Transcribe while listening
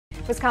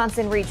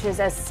Wisconsin reaches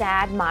a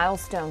sad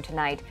milestone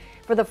tonight.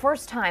 For the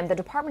first time, the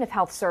Department of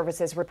Health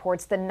Services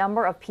reports the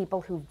number of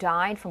people who've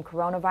died from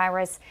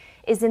coronavirus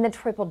is in the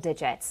triple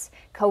digits.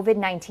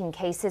 COVID-19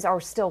 cases are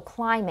still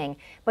climbing,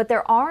 but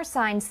there are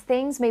signs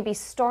things may be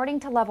starting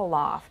to level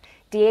off.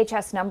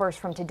 DHS numbers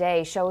from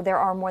today show there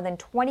are more than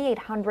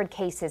 2,800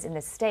 cases in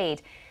the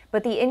state,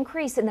 but the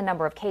increase in the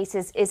number of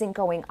cases isn't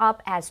going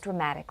up as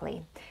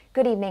dramatically.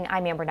 Good evening,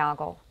 I'm Amber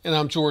Noggle. And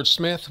I'm George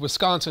Smith.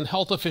 Wisconsin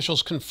health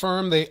officials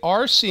confirm they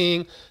are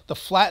seeing the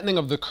flattening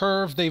of the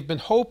curve they've been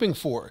hoping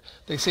for.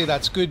 They say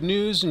that's good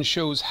news and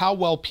shows how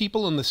well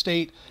people in the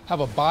state have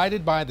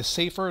abided by the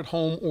safer at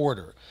home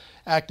order.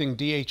 Acting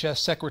DHS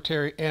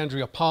Secretary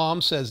Andrea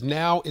Palm says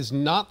now is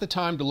not the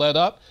time to let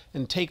up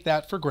and take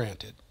that for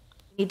granted.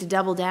 We need to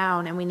double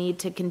down and we need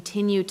to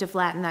continue to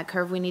flatten that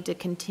curve. We need to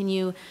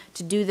continue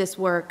to do this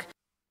work.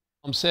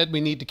 Said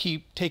we need to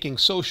keep taking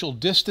social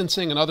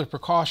distancing and other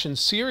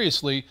precautions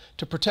seriously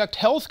to protect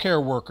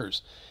healthcare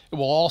workers. It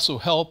will also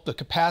help the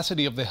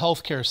capacity of the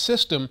healthcare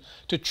system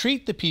to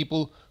treat the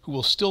people who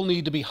will still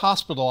need to be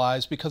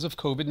hospitalized because of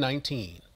COVID-19.